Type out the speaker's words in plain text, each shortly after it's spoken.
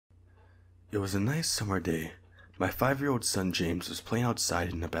It was a nice summer day. My 5-year-old son James was playing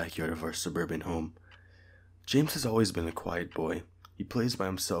outside in the backyard of our suburban home. James has always been a quiet boy. He plays by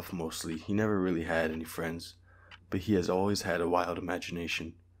himself mostly. He never really had any friends, but he has always had a wild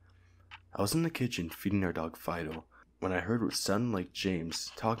imagination. I was in the kitchen feeding our dog Fido when I heard what sounded like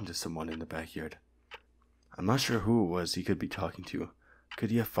James talking to someone in the backyard. I'm not sure who it was he could be talking to.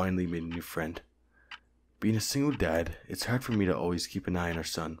 Could he have finally made a new friend? Being a single dad, it's hard for me to always keep an eye on our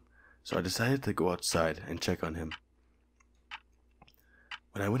son, so I decided to go outside and check on him.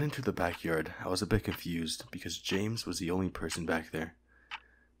 When I went into the backyard, I was a bit confused because James was the only person back there.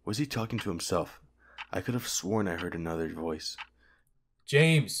 Was he talking to himself? I could have sworn I heard another voice.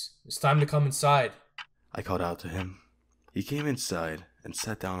 James, it's time to come inside. I called out to him. He came inside and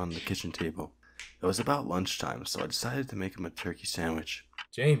sat down on the kitchen table. It was about lunchtime, so I decided to make him a turkey sandwich.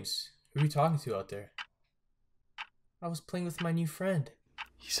 James, who are you talking to out there? I was playing with my new friend,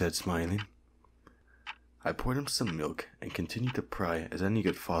 he said, smiling. I poured him some milk and continued to pry as any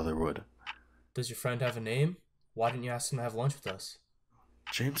good father would. Does your friend have a name? Why didn't you ask him to have lunch with us?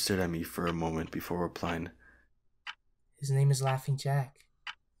 James stared at me for a moment before replying. His name is Laughing Jack.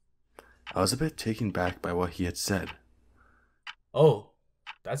 I was a bit taken back by what he had said. Oh,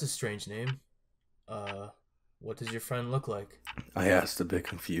 that's a strange name. What does your friend look like? I asked, a bit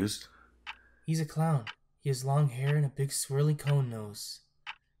confused. He's a clown. He has long hair and a big swirly cone nose.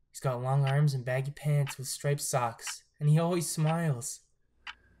 He's got long arms and baggy pants with striped socks, and he always smiles.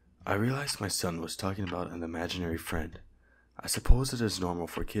 I realized my son was talking about an imaginary friend. I suppose it is normal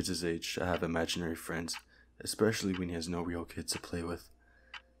for kids his age to have imaginary friends, especially when he has no real kids to play with.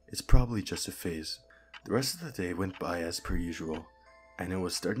 It's probably just a phase. The rest of the day went by as per usual, and it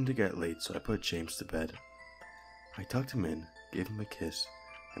was starting to get late, so I put James to bed. I tucked him in, gave him a kiss,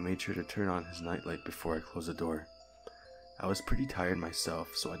 and made sure to turn on his nightlight before I closed the door. I was pretty tired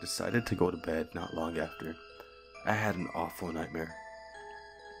myself, so I decided to go to bed not long after. I had an awful nightmare.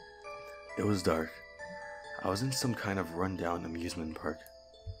 It was dark. I was in some kind of rundown amusement park.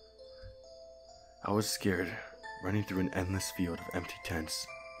 I was scared, running through an endless field of empty tents,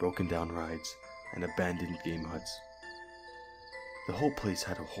 broken down rides, and abandoned game huts. The whole place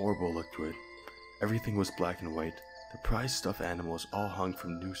had a horrible look to it. Everything was black and white. The prized stuffed animals all hung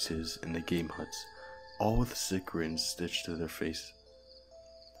from nooses in the game huts, all with sick grins stitched to their face.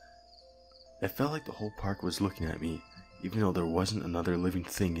 It felt like the whole park was looking at me, even though there wasn't another living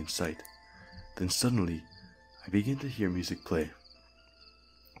thing in sight. Then suddenly, I began to hear music play.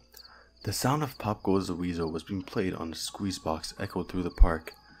 The sound of Pop Goes the Weasel was being played on the squeeze box echoed through the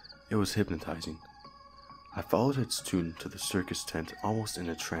park. It was hypnotizing. I followed its tune to the circus tent almost in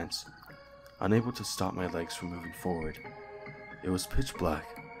a trance, unable to stop my legs from moving forward. It was pitch black.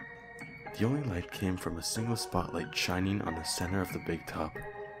 The only light came from a single spotlight shining on the center of the big top.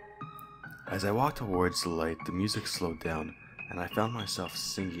 As I walked towards the light, the music slowed down, and I found myself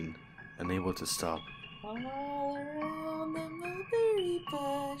singing, unable to stop. All around the mulberry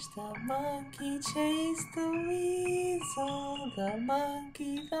bush, the monkey chased the weasel. The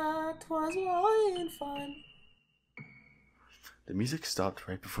monkey thought 'twas all in fun. The music stopped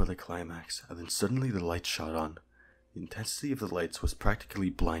right before the climax, and then suddenly the lights shot on. The intensity of the lights was practically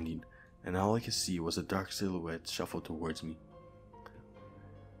blinding, and all I could see was a dark silhouette shuffle towards me.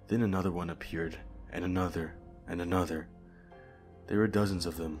 Then another one appeared, and another, and another. There were dozens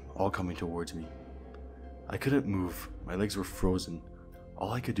of them, all coming towards me. I couldn't move, my legs were frozen.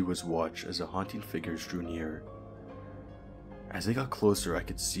 All I could do was watch as the haunting figures drew nearer. As they got closer, I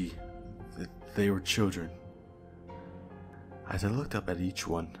could see that they were children. As I looked up at each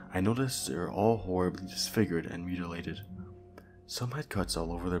one, I noticed they were all horribly disfigured and mutilated. Some had cuts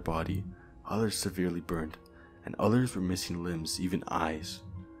all over their body, others severely burned, and others were missing limbs, even eyes.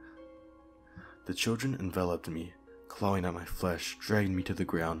 The children enveloped me, clawing at my flesh, dragging me to the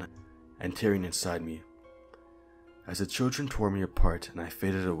ground, and tearing inside me. As the children tore me apart and I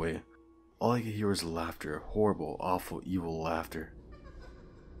faded away, all I could hear was laughter, horrible, awful, evil laughter.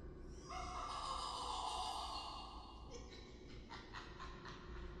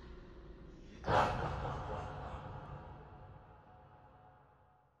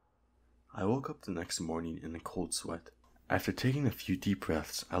 I woke up the next morning in a cold sweat. After taking a few deep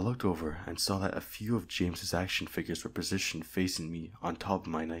breaths, I looked over and saw that a few of James's action figures were positioned facing me on top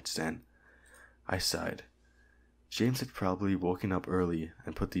of my nightstand. I sighed. James had probably woken up early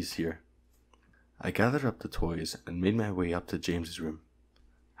and put these here. I gathered up the toys and made my way up to James's room.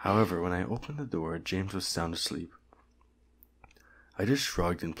 However, when I opened the door, James was sound asleep. I just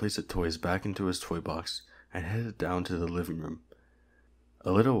shrugged and placed the toys back into his toy box and headed down to the living room.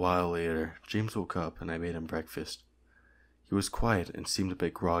 A little while later, James woke up and I made him breakfast. He was quiet and seemed a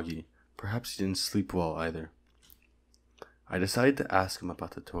bit groggy, Perhaps he didn't sleep well either. I decided to ask him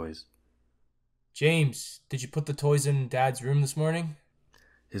about the toys. James, did you put the toys in Dad's room this morning?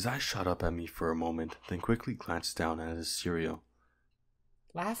 His eyes shot up at me for a moment, then quickly glanced down at his cereal.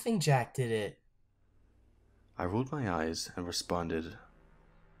 Laughing Jack did it. I rolled my eyes and responded,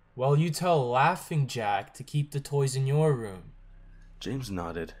 Well, you tell Laughing Jack to keep the toys in your room. James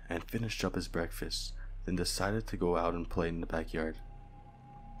nodded and finished up his breakfast, then decided to go out and play in the backyard.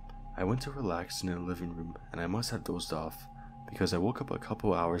 I went to relax in the living room, and I must have dozed off, because I woke up a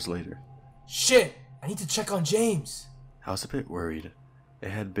couple hours later. Shit! I need to check on James! I was a bit worried.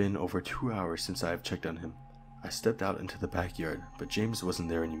 It had been over 2 hours since I have checked on him. I stepped out into the backyard, but James wasn't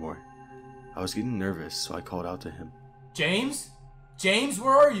there anymore. I was getting nervous, so I called out to him. James? James,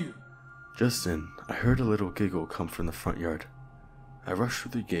 where are you? Just then, I heard a little giggle come from the front yard. I rushed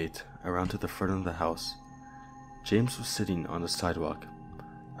through the gate, around to the front of the house. James was sitting on the sidewalk.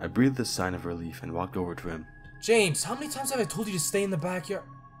 I breathed a sign of relief and walked over to him. James, how many times have I told you to stay in the backyard?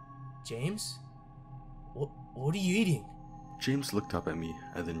 James? What are you eating? James looked up at me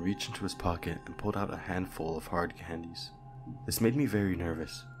and then reached into his pocket and pulled out a handful of hard candies. This made me very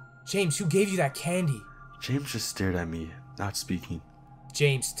nervous. James, who gave you that candy? James just stared at me, not speaking.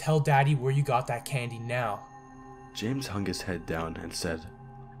 James, tell Daddy where you got that candy now. James hung his head down and said,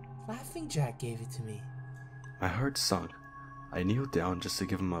 Laughing Jack gave it to me. My heart sunk. I kneeled down just to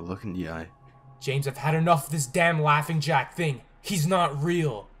give him a look in the eye. James, I've had enough of this damn Laughing Jack thing. He's not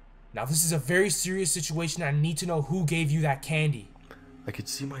real. Now this is a very serious situation and I need to know who gave you that candy. I could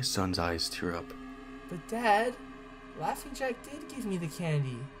see my son's eyes tear up. But Dad, Laughing Jack did give me the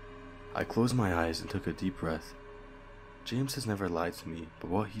candy. I closed my eyes and took a deep breath. James has never lied to me, but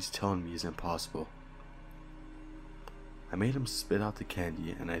what he's telling me is impossible. I made him spit out the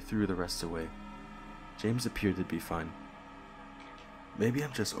candy and I threw the rest away. James appeared to be fine. Maybe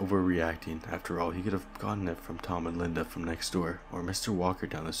I'm just overreacting. After all, he could have gotten it from Tom and Linda from next door, or Mr. Walker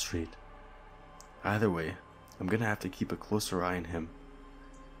down the street. Either way, I'm gonna have to keep a closer eye on him.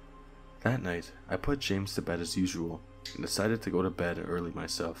 That night, I put James to bed as usual, and decided to go to bed early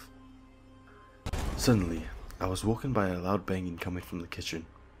myself. Suddenly, I was woken by a loud banging coming from the kitchen.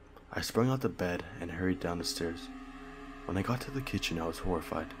 I sprung out of bed and hurried down the stairs. When I got to the kitchen, I was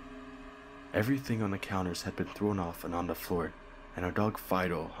horrified. Everything on the counters had been thrown off and on the floor, and our dog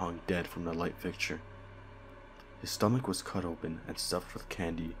Fido hung dead from the light fixture. His stomach was cut open and stuffed with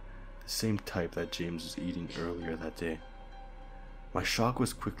candy, the same type that James was eating earlier that day. My shock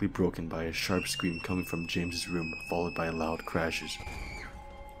was quickly broken by a sharp scream coming from James's room, followed by loud crashes.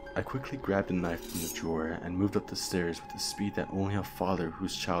 I quickly grabbed a knife from the drawer and moved up the stairs with the speed that only a father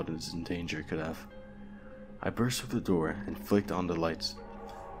whose child is in danger could have. I burst through the door and flicked on the lights.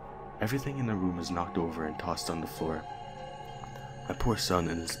 Everything in the room was knocked over and tossed on the floor. My poor son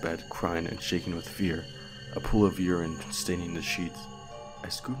in his bed, crying and shaking with fear, a pool of urine staining the sheets. I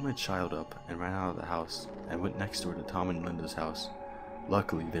scooped my child up and ran out of the house and went next door to Tom and Linda's house.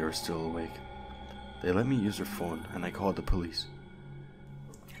 Luckily, they were still awake. They let me use their phone and I called the police.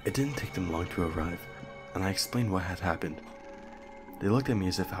 It didn't take them long to arrive, and I explained what had happened. They looked at me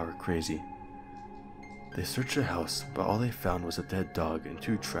as if I were crazy. They searched the house, but all they found was a dead dog and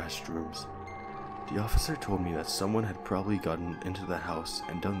 2 trashed rooms. The officer told me that someone had probably gotten into the house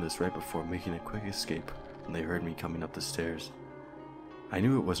and done this right before making a quick escape when they heard me coming up the stairs. I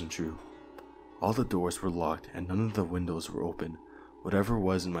knew it wasn't true. All the doors were locked and none of the windows were open. Whatever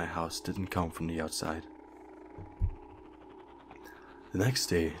was in my house didn't come from the outside. The next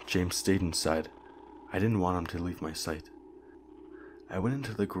day, James stayed inside. I didn't want him to leave my sight. I went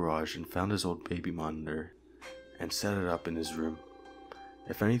into the garage and found his old baby monitor and set it up in his room.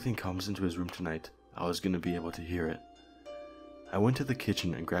 If anything comes into his room tonight, I was going to be able to hear it. I went to the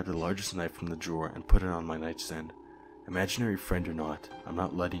kitchen and grabbed the largest knife from the drawer and put it on my nightstand. Imaginary friend or not, I'm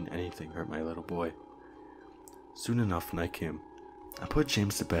not letting anything hurt my little boy. Soon enough, night came. I put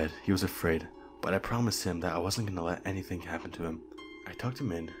James to bed. He was afraid, but I promised him that I wasn't going to let anything happen to him. I tucked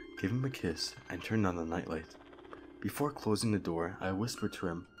him in, gave him a kiss, and turned on the nightlight. Before closing the door, I whispered to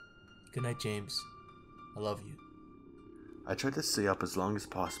him, Good night, James. I love you. I tried to stay up as long as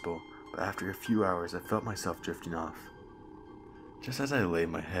possible, but after a few hours I felt myself drifting off. Just as I lay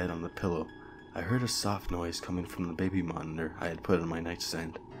my head on the pillow, I heard a soft noise coming from the baby monitor I had put on my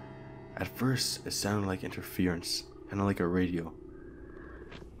nightstand. At first, it sounded like interference, kinda like a radio.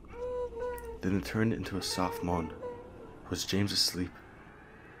 Then it turned into a soft moan. Was James asleep?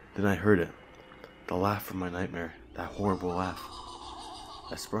 Then I heard it. The laugh from my nightmare, that horrible laugh.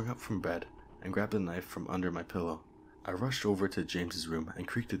 I sprung up from bed and grabbed a knife from under my pillow. I rushed over to James's room and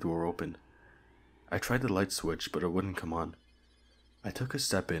creaked the door open. I tried the light switch, but it wouldn't come on. I took a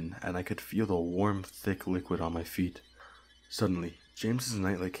step in, and I could feel the warm, thick liquid on my feet. Suddenly, James's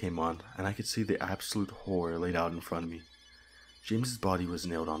nightlight came on, and I could see the absolute horror laid out in front of me. James's body was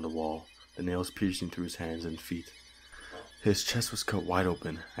nailed on the wall, the nails piercing through his hands and feet. His chest was cut wide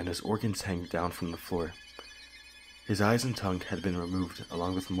open, and his organs hanging down from the floor. His eyes and tongue had been removed,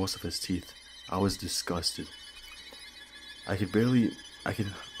 along with most of his teeth. I was disgusted. I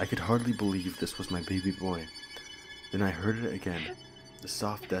could hardly believe this was my baby boy. Then I heard it again, the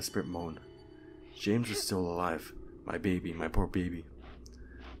soft, desperate moan. James was still alive. My baby, my poor baby.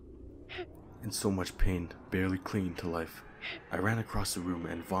 In so much pain, barely clinging to life. I ran across the room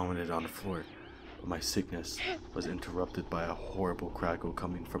and vomited on the floor, but my sickness was interrupted by a horrible crackle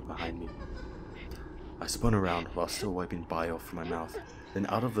coming from behind me. I spun around while still wiping bile from my mouth. Then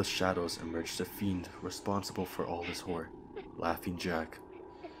out of the shadows emerged the fiend responsible for all this horror, Laughing Jack.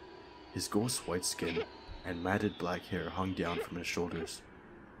 His ghost white skin and matted black hair hung down from his shoulders.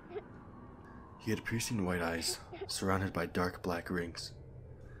 He had piercing white eyes, surrounded by dark black rings.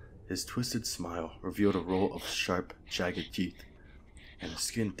 His twisted smile revealed a row of sharp, jagged teeth, and his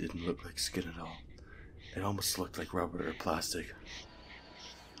skin didn't look like skin at all. It almost looked like rubber or plastic.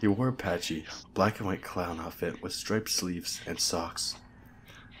 He wore a patchy, black and white clown outfit with striped sleeves and socks.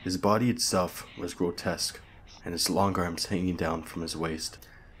 His body itself was grotesque, and his long arms hanging down from his waist,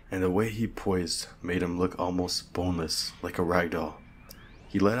 and the way he poised made him look almost boneless, like a rag doll.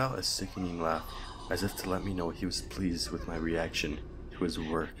 He let out a sickening laugh, as if to let me know he was pleased with my reaction to his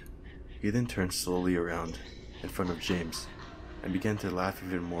work. He then turned slowly around in front of James, and began to laugh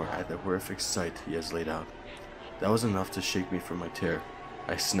even more at the horrific sight he has laid out. That was enough to shake me from my terror.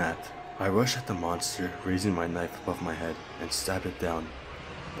 I snapped. I rushed at the monster, raising my knife above my head, and stabbed it down.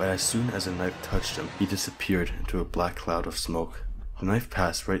 But as soon as the knife touched him, he disappeared into a black cloud of smoke. The knife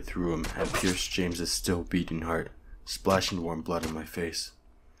passed right through him and pierced James's still beating heart, splashing warm blood in my face.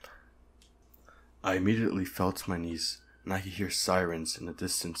 I immediately fell to my knees, and I could hear sirens in the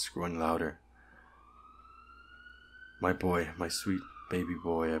distance growing louder. My boy, my sweet baby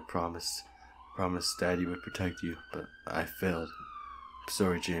boy, I promised Daddy would protect you, but I failed. I'm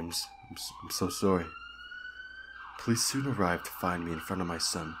sorry, James. I'm so sorry. Police soon arrived to find me in front of my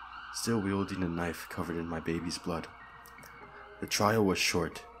son, still wielding a knife covered in my baby's blood. The trial was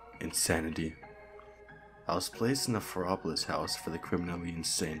short. Insanity. I was placed in a Ferropolis house for the criminally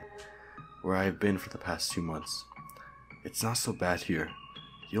insane, where I have been for the past 2 months. It's not so bad here.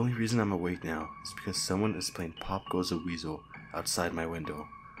 The only reason I'm awake now is because someone is playing Pop Goes a Weasel outside my window.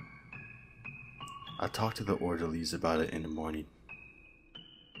 I'll talk to the orderlies about it in the morning.